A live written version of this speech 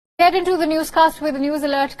Get into the newscast with a news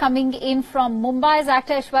alert coming in from Mumbai's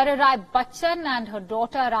actor Aishwarya Rai Bachchan and her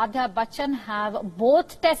daughter Radhya Bachchan have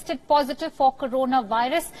both tested positive for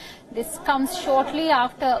coronavirus. This comes shortly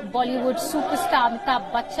after Bollywood superstar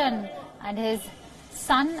Amitabh Bachchan and his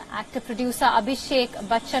son, actor-producer Abhishek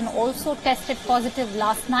Bachchan, also tested positive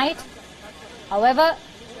last night. However,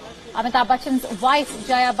 Amitabh Bachchan's wife,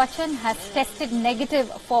 Jaya Bachchan, has tested negative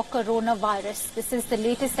for coronavirus. This is the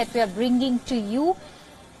latest that we are bringing to you.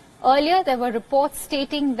 Earlier, there were reports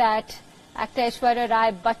stating that actor Aishwarya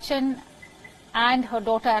Rai Bachchan and her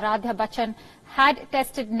daughter Radhya Bachchan had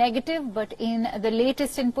tested negative, but in the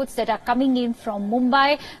latest inputs that are coming in from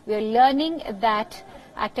Mumbai, we are learning that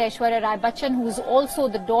actor Aishwarya Rai Bachchan, who is also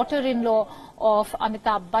the daughter-in-law of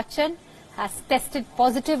Amitabh Bachchan, has tested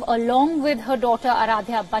positive along with her daughter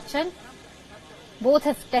Radhya Bachchan. Both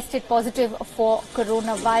have tested positive for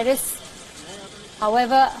coronavirus.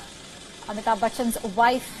 However, Amitabh Bachchan's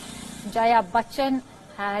wife, Jaya Bachchan,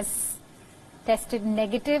 has tested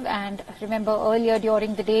negative, and remember, earlier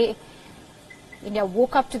during the day, India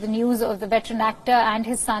woke up to the news of the veteran actor and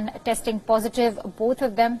his son testing positive. Both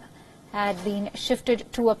of them had been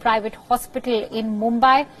shifted to a private hospital in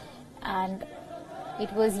Mumbai, and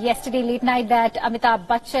it was yesterday late night that Amitabh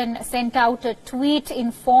Bachchan sent out a tweet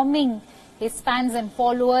informing his fans and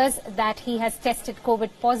followers that he has tested COVID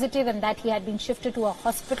positive and that he had been shifted to a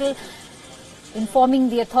hospital, informing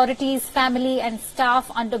the authorities, family and staff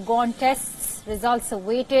undergone tests. Results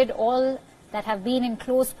awaited. All that have been in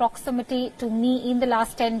close proximity to me in the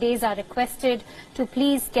last 10 days are requested to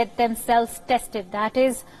please get themselves tested. That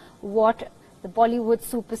is what the Bollywood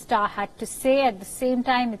superstar had to say. At the same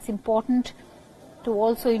time, it's important to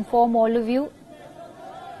also inform all of you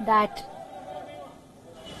that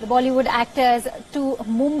the Bollywood actors' two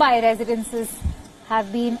Mumbai residences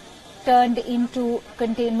have been turned into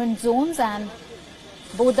containment zones, and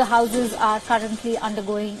both the houses are currently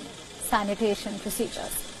undergoing sanitation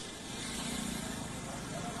procedures.